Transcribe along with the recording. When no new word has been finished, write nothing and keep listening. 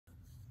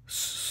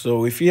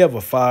So if you have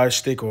a Fire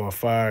Stick or a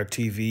Fire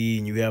TV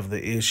and you have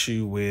the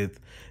issue with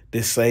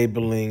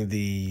disabling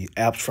the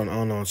apps from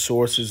unknown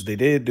sources, they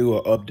did do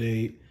an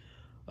update.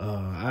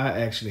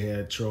 I actually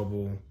had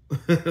trouble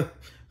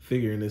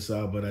figuring this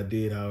out, but I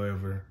did,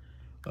 however,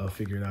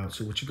 figure it out.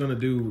 So what you're gonna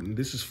do, and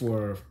this is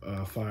for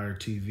Fire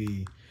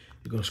TV,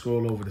 you're gonna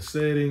scroll over the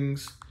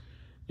settings.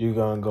 You're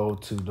gonna go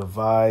to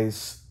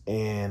device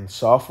and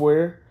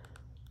software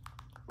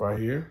right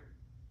here.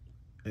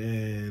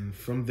 And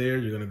from there,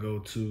 you're gonna go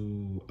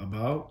to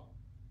about,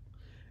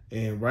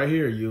 and right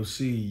here you'll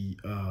see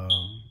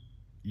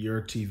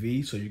your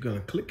TV. So you're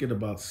gonna click it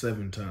about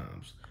 7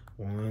 times.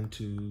 1,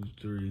 2,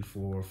 3,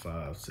 4,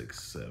 5,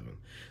 6, 7.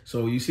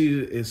 So you see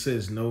it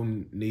says no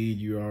need,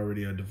 you're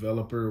already a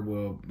developer.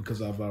 Well,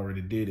 because I've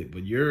already did it,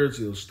 but yours,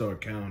 it'll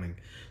start counting.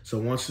 So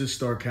once it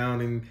start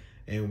counting,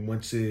 and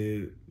once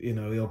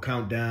it'll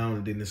count down,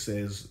 and then it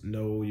says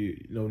no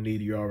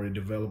need, you're already a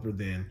developer,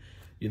 then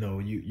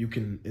you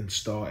can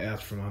install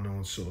apps from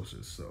unknown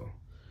sources. So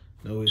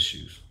no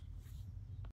issues.